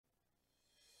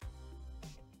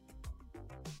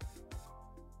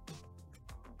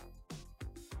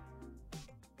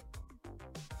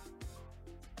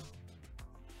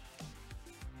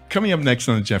Coming up next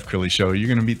on the Jeff Crilley Show, you're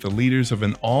going to meet the leaders of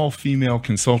an all-female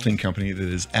consulting company that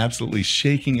is absolutely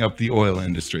shaking up the oil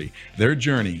industry. Their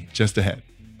journey just ahead.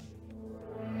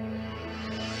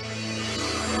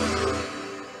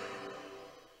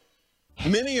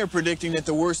 Many are predicting that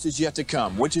the worst is yet to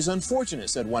come, which is unfortunate,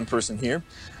 said one person here.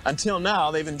 Until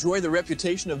now, they've enjoyed the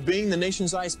reputation of being the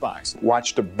nation's icebox.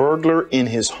 Watched a burglar in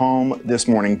his home this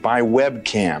morning by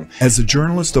webcam. As a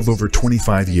journalist of over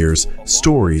 25 years,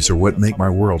 stories are what make my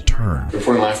world turn.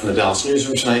 Reporting live from the Dallas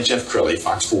newsroom tonight, Jeff Crilley,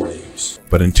 Fox 4 News.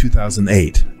 But in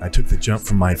 2008, I took the jump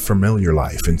from my familiar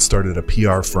life and started a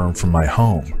PR firm from my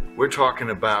home. We're talking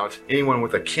about anyone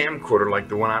with a camcorder like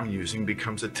the one I'm using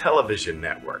becomes a television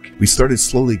network. We started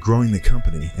slowly growing the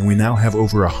company, and we now have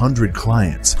over 100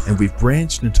 clients, and we've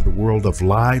branched into the world of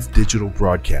live digital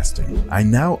broadcasting. I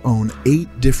now own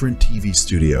 8 different TV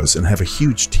studios and have a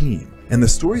huge team. And the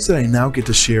stories that I now get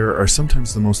to share are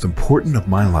sometimes the most important of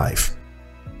my life.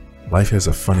 Life has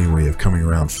a funny way of coming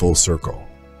around full circle.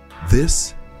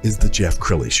 This is the Jeff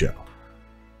Crilley Show.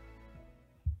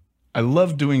 I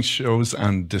love doing shows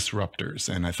on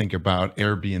disruptors, and I think about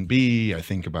Airbnb, I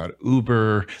think about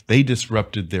Uber. They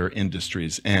disrupted their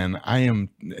industries, and I am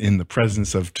in the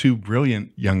presence of 2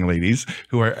 brilliant young ladies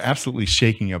who are absolutely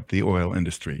shaking up the oil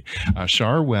industry.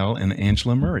 Shar Woehl and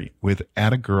Angela Murray with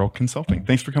Atta Gurl Consulting.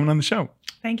 Thanks for coming on the show.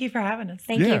 Thank you for having us.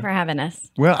 Thank you for having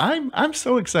us. Well, I'm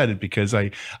so excited because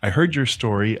I heard your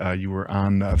story. You were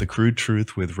on The Crude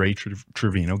Truth with Ray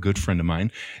Trevino, good friend of mine,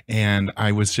 and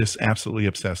I was just absolutely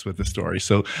obsessed with the story.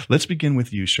 So let's begin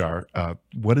with you, Shar.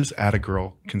 What does Atta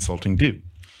Gurl Consulting do?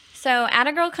 So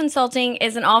Atta Gurl Consulting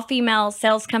is an all-female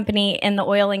sales company in the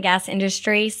oil and gas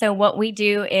industry. So what we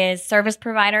do is service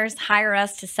providers hire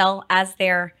us to sell as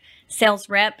their sales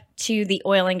rep to the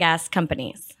oil and gas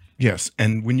companies. Yes.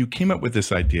 And when you came up with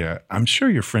this idea, I'm sure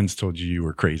your friends told you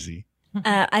were crazy.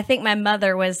 I think my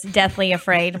mother was deathly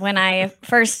afraid. When I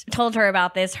first told her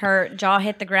about this, her jaw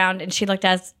hit the ground and she looked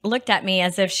at me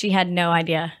as if she had no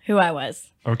idea who I was.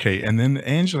 Okay. And then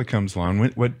Angela comes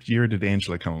along. What year did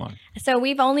Angela come along? So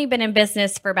we've only been in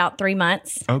business for about 3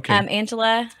 months. Okay.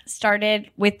 Angela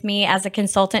started with me as a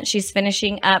consultant. She's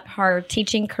finishing up her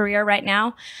teaching career right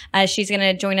now. She's going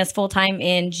to join us full time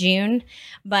in June,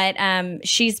 but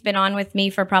she's been on with me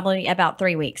for probably about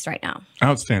 3 weeks right now.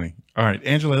 Outstanding. All right,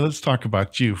 Angela, let's talk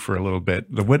about you for a little bit.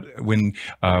 When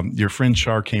your friend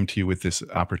Shar came to you with this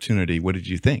opportunity, what did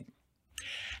you think?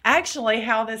 Actually,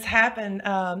 how this happened,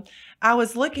 I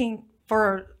was looking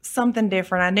for something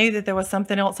different. I knew that there was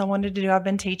something else I wanted to do. I've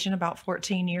been teaching about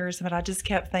 14 years, but I just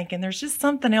kept thinking there's just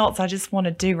something else I just want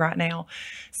to do right now.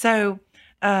 So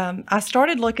I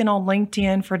started looking on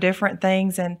LinkedIn for different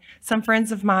things, and some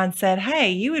friends of mine said, hey,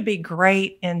 you would be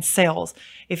great in sales.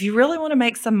 If you really want to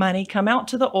make some money, come out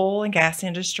to the oil and gas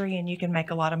industry and you can make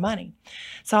a lot of money.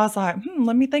 So I was like,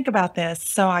 let me think about this.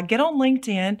 So I get on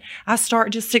LinkedIn, I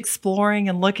start just exploring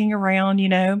and looking around,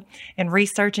 and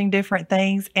researching different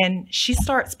things. And she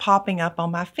starts popping up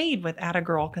on my feed with Atta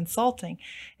Gurl Consulting.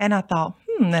 And I thought,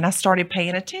 and I started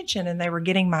paying attention and they were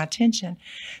getting my attention.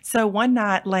 So one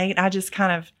night late, I just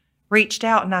kind of reached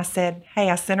out and I said, hey,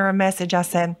 I sent her a message. I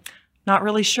said, not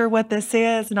really sure what this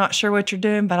is, not sure what you're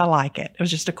doing, but I like it. It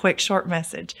was just a quick, short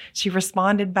message. She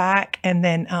responded back. And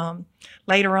then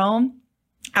later on,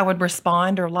 I would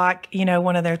respond or like,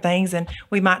 one of their things, and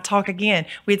we might talk again.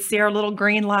 We'd see our little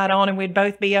green light on and we'd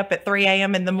both be up at 3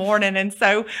 a.m. in the morning. And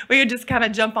so we would just kind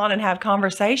of jump on and have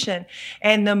conversation.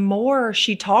 And the more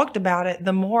she talked about it,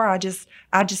 the more I just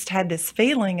had this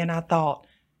feeling, and I thought,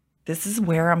 this is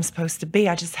where I'm supposed to be.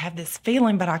 I just have this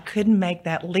feeling, but I couldn't make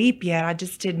that leap yet. I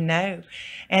just didn't know.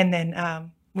 And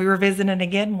then we were visiting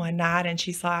again one night and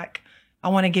she's like, I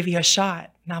want to give you a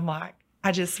shot. And I'm like,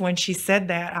 when she said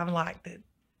that, I'm like,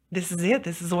 this is it.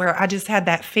 This is where I just had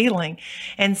that feeling.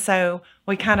 And so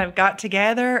we kind of got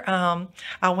together.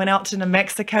 I went out to New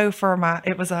Mexico for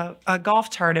it was a golf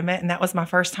tournament, and that was my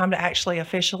first time to actually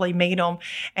officially meet them.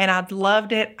 And I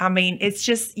loved it. I mean, it's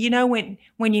just, when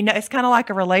it's kind of like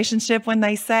a relationship when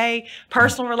they say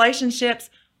personal relationships,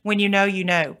 when you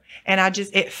know. And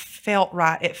it felt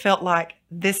right. It felt like,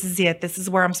 this is it. This is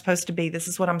where I'm supposed to be. This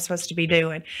is what I'm supposed to be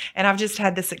doing. And I've just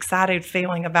had this excited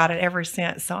feeling about it ever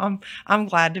since. So I'm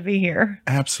glad to be here.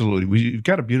 Absolutely. We've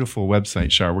got a beautiful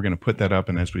website, Shar. We're going to put that up.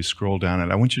 And as we scroll down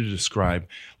it, I want you to describe,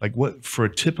 for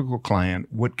a typical client,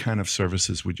 what kind of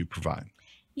services would you provide?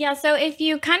 Yeah, so if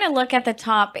you kind of look at the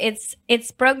top, it's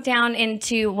broke down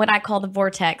into what I call the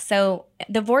vortex. So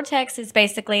the vortex is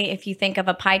basically, if you think of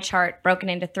a pie chart broken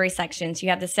into 3 sections, you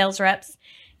have the sales reps,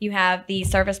 you have the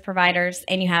service providers,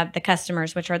 and you have the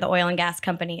customers, which are the oil and gas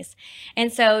companies.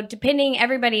 And so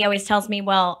everybody always tells me,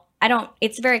 well,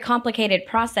 it's a very complicated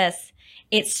process.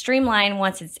 It's streamlined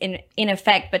once it's in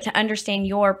effect, but to understand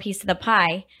your piece of the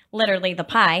pie, literally the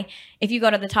pie, if you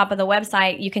go to the top of the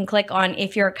website, you can click on,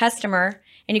 if you're a customer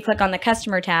and you click on the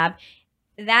customer tab,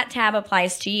 that tab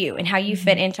applies to you and how you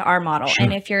fit into our model. Sure.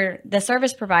 And if you're the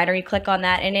service provider, you click on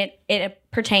that and it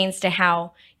pertains to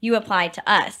how you apply to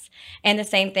us. And the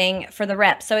same thing for the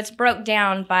rep. So it's broke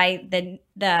down by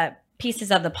the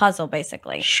pieces of the puzzle,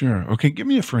 basically. Sure. Okay. Give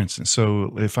me a for instance.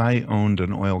 So if I owned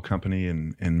an oil company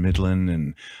in Midland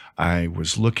and I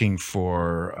was looking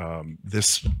for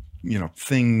this,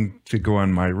 thing to go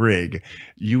on my rig,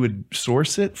 you would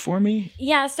source it for me?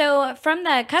 Yeah. So from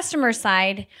the customer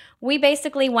side, we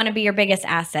basically want to be your biggest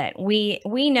asset. We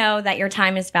know that your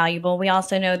time is valuable. We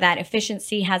also know that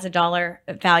efficiency has a dollar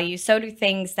value. So do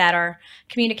things that are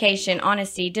communication,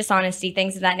 honesty, dishonesty,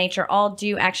 things of that nature, all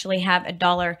do actually have a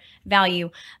dollar value.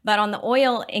 But on the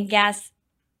oil and gas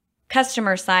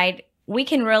customer side, we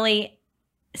can really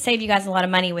save you guys a lot of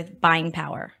money with buying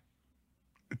power.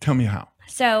 Tell me how.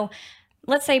 So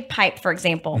let's say pipe, for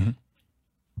example.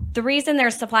 The reason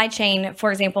there's supply chain, for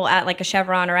example, at like a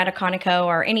Chevron or at a Conoco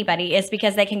or anybody is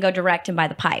because they can go direct and buy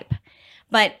the pipe.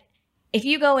 But if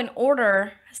you go and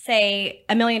order, say,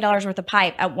 $1 million worth of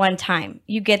pipe at one time,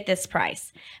 you get this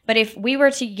price. But if we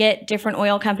were to get different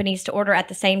oil companies to order at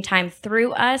the same time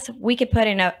through us, we could put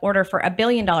in an order for $1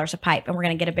 billion of pipe and we're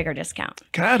going to get a bigger discount.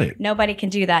 Got it. Nobody can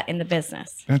do that in the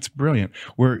business. That's brilliant.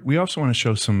 We also want to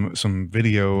show some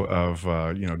video of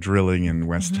drilling in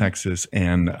West Texas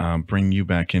and bring you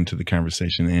back into the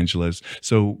conversation, Angela's.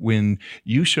 So when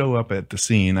you show up at the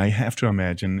scene, I have to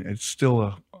imagine it's still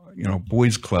a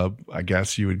boys club, I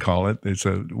guess you would call it. It's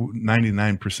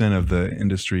 99% of the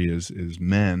industry is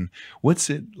men. What's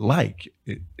it like?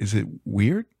 Is it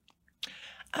weird?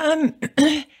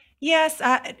 Yes,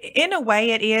 in a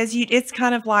way it is. It's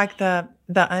kind of like the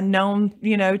unknown,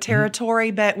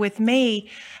 territory. But with me,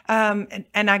 and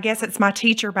I guess it's my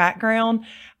teacher background,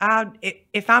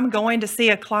 if I'm going to see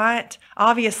a client,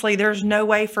 obviously there's no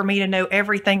way for me to know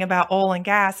everything about oil and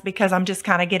gas because I'm just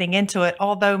kind of getting into it.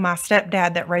 Although my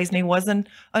stepdad that raised me wasn't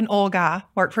an oil guy,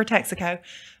 worked for Texaco.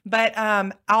 But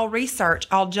I'll research.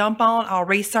 I'll jump on. I'll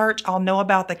research. I'll know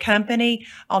about the company.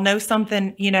 I'll know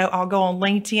something. I'll go on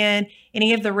LinkedIn.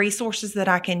 Any of the resources that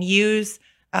I can use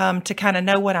to kind of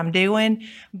know what I'm doing.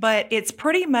 But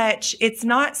it's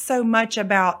not so much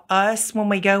about us when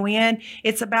we go in.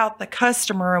 It's about the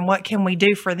customer and what can we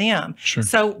do for them. Sure.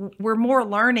 So we're more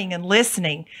learning and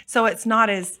listening. So it's not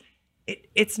as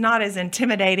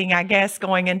intimidating, I guess,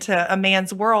 going into a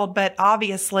man's world. But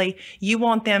obviously, you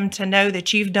want them to know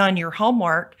that you've done your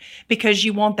homework because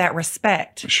you want that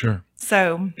respect. Sure.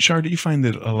 So, Shar, do you find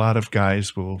that a lot of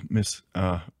guys will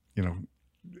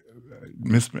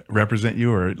misrepresent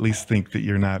you, or at least think that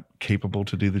you're not capable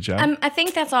to do the job? I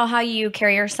think that's all how you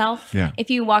carry yourself. Yeah. If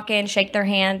you walk in, shake their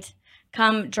hand,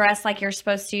 come dressed like you're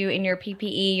supposed to in your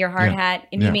PPE, your hard hat,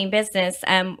 and you mean business.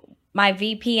 My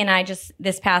VP and I just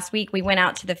this past week, we went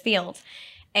out to the field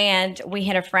and we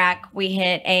hit a frac, we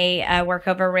hit a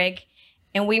workover rig,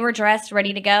 and we were dressed,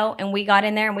 ready to go. And we got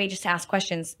in there and we just asked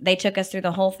questions. They took us through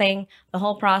the whole thing, the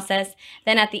whole process.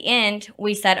 Then at the end,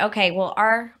 we said, okay, well,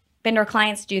 our vendor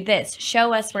clients do this.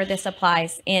 Show us where this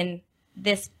applies in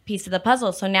this piece of the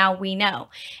puzzle. So now we know.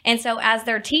 And so as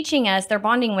they're teaching us, they're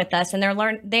bonding with us and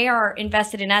they are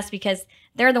invested in us because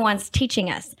they're the ones teaching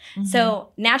us. So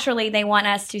naturally they want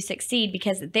us to succeed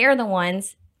because they're the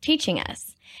ones teaching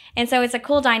us. And so it's a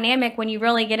cool dynamic when you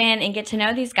really get in and get to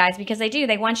know these guys because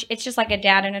they want you, it's just like a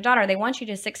dad and a daughter. They want you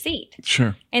to succeed.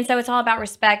 Sure. And so it's all about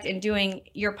respect and doing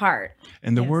your part.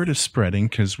 And the word is spreading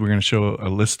because we're going to show a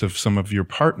list of some of your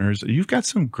partners. You've got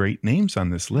some great names on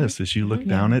this list as you look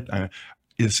down it.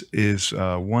 Is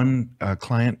one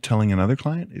client telling another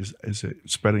client? Is it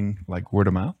spreading like word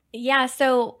of mouth? Yeah.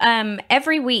 So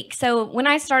every week. So when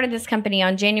I started this company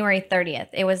on January 30th,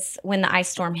 it was when the ice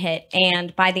storm hit.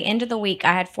 And by the end of the week,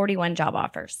 I had 41 job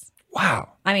offers. Wow.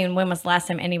 I mean, when was the last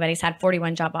time anybody's had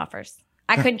 41 job offers?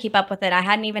 I couldn't keep up with it. I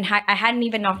hadn't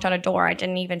even knocked on a door. I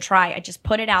didn't even try. I just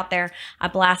put it out there. I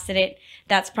blasted it.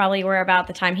 That's probably where about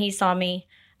the time he saw me.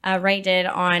 Ray did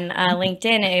on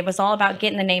LinkedIn. It was all about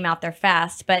getting the name out there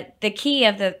fast. But the key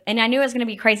and I knew it was going to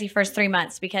be crazy first 3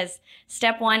 months because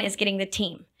step one is getting the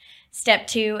team. Step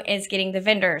two is getting the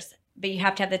vendors. But you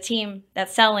have to have the team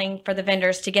that's selling for the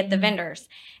vendors to get the vendors.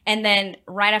 And then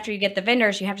right after you get the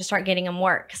vendors, you have to start getting them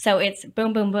work. So it's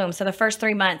boom, boom, boom. So the first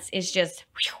 3 months is just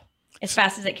as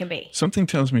fast as it can be. Something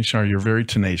tells me, Shar, you're very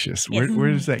tenacious. Yes.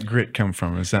 Where does that grit come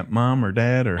from? Is that mom or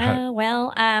dad or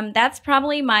how? That's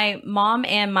probably my mom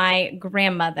and my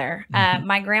grandmother.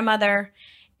 My grandmother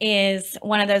is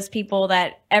one of those people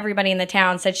that everybody in the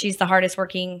town said she's the hardest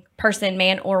working person,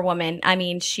 man or woman. I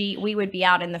mean, we would be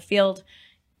out in the field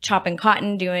chopping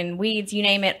cotton, doing weeds, you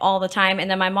name it, all the time.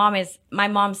 And then my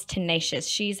mom's tenacious.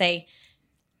 She'll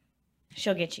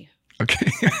get you.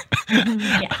 Okay.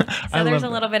 Yeah. So there's a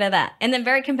little bit of that. And then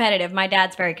very competitive. My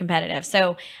dad's very competitive.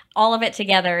 So all of it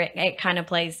together, it kind of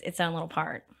plays its own little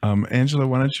part. Angela,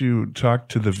 why don't you talk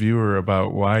to the viewer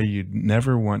about why you'd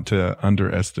never want to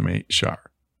underestimate Shar?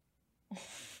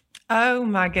 Oh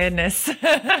my goodness.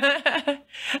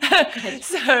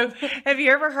 So have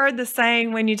you ever heard the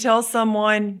saying, when you tell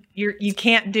someone you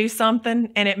can't do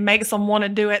something and it makes them want to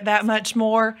do it that much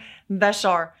more? That's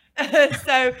Shar.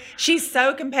 So she's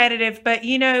so competitive, but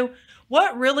you know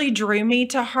what really drew me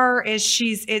to her is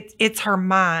it's her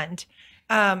mind.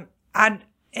 I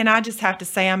just have to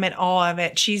say I'm in awe of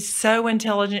it. She's so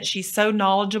intelligent. She's so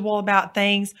knowledgeable about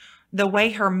things, the way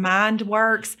her mind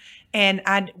works. And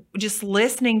just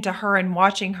listening to her and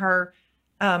watching her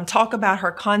talk about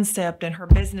her concept and her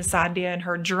business idea and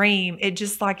her dream, it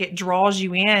just like it draws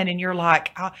you in, and you're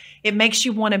like, it makes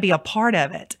you want to be a part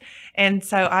of it. And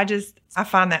so I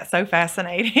find that so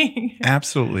fascinating.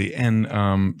 Absolutely. And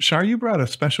Shar, you brought a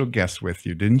special guest with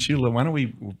you, didn't you? Why don't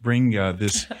we bring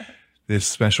this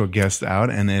special guest out,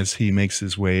 and as he makes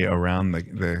his way around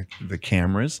the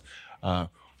cameras, why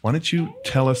don't you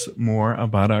tell us more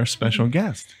about our special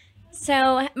guest?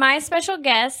 So my special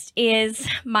guest is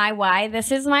my why.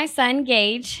 This is my son,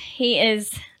 Gage. He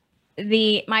is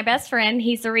my best friend.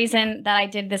 He's the reason that I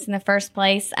did this in the first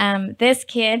place. This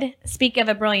kid, speak of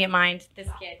a brilliant mind, this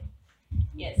kid.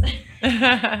 Yes.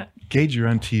 Gage, you're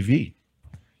on TV.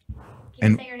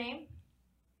 Can you say your name?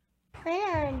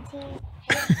 We're on TV.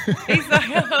 He's like,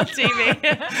 on TV.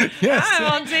 Yes.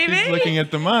 I'm on TV. He's looking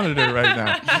at the monitor right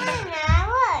now.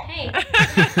 Hey.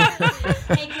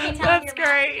 Hey, can you tell That's your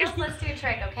great. Let's do a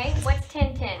trick, okay? What's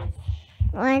 10 tens?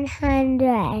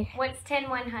 100. What's 10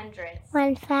 100s?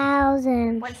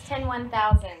 1,000. What's 10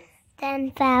 1000s?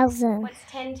 10,000. What's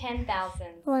 10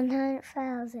 10,000s?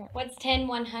 100,000. What's 10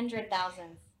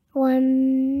 100,000s?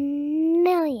 1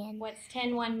 million. What's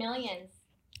 10 1 millions?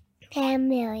 10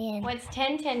 million. What's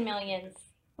 10 10 millions?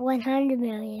 100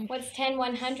 million. What's 10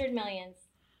 100 millions?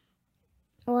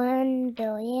 1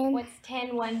 billion. What's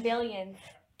 10 1 billions?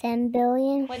 10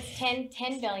 billion. What's 10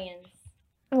 10 billions?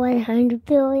 100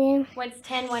 billion. What's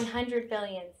 10 100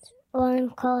 billions?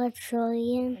 1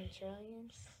 quadrillion.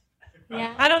 Trillions?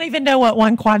 Yeah. I don't even know what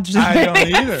one quadrillion I don't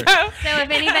either. So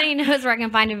if anybody knows where I can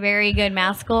find a very good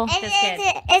math school, this kid.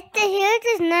 It's the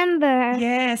hugest number.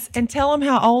 Yes. And tell him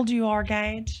how old you are,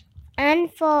 Gage.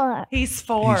 And 4. He's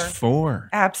 4. He's 4.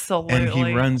 Absolutely. And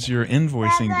he runs your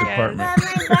invoicing department.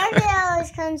 But my birthday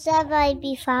always comes up, I'd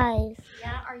be 5.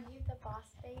 Yeah, are you the boss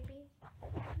baby?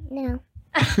 No.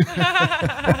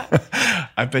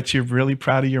 I bet you're really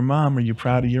proud of your mom. Are you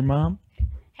proud of your mom?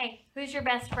 Hey, who's your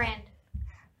best friend?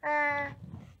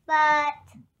 But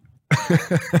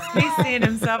He's seeing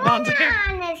himself on TV.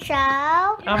 on the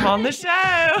show. I'm on the show.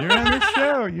 You're on the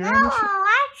show. You're on the show. Oh,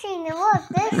 I've seen the look.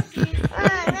 This.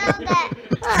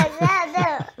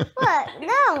 Look,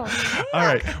 no. All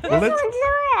right. Well, This let's. one's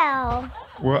real.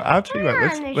 Well, I'll tell you what.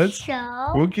 On the Let's.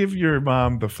 show. We'll give your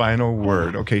mom the final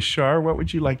word. Okay, Shar, what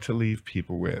would you like to leave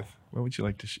people with? What would you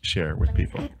like to share with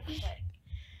people?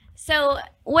 So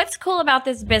what's cool about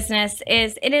this business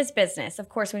is it is business. Of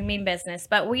course, we mean business,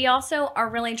 but we also are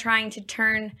really trying to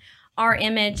turn our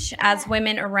image as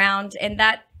women around, and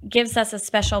that gives us a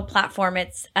special platform.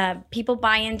 It's people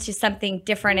buy into something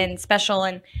different and special,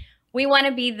 and we want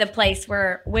to be the place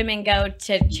where women go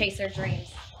to chase their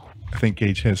dreams. I think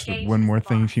Gage has Gage one is more the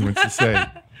thing boss. he wants to say.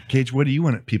 Gage, what do you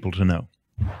want people to know?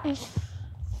 I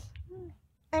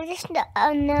just know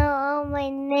all my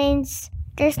names.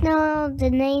 Just know the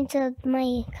names of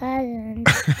my cousins.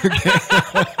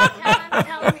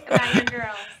 Tell me about your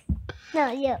girls. No,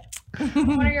 you.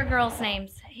 What are your girls'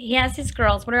 names? He has his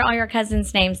girls. What are all your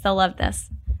cousins' names? They'll love this.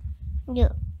 You.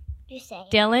 You say.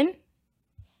 Dylan,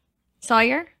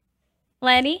 Sawyer,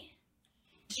 Letty,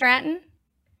 Stratton,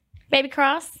 Baby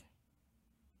Cross,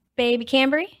 Baby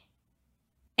Cambry,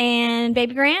 and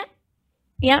Baby Grant.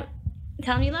 Yep.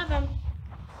 Tell him you love him.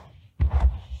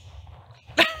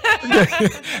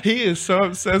 He is so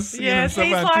obsessed seeing Yes, himself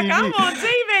he's on like, TV. I'm on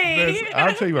TV.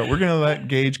 I'll tell you what, we're going to let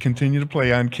Gage continue to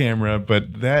play on camera,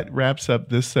 but that wraps up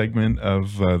this segment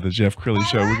of the Jeff Crilley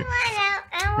Show.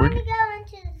 I want to go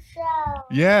into the show.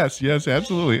 Yes,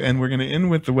 absolutely. And we're going to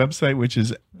end with the website, which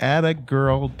is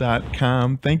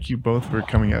attagurl.com. Thank you both for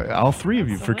coming out, all three of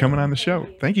you, for coming on the show.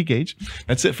 Thank you, Gage.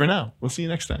 That's it for now. We'll see you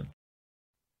next time.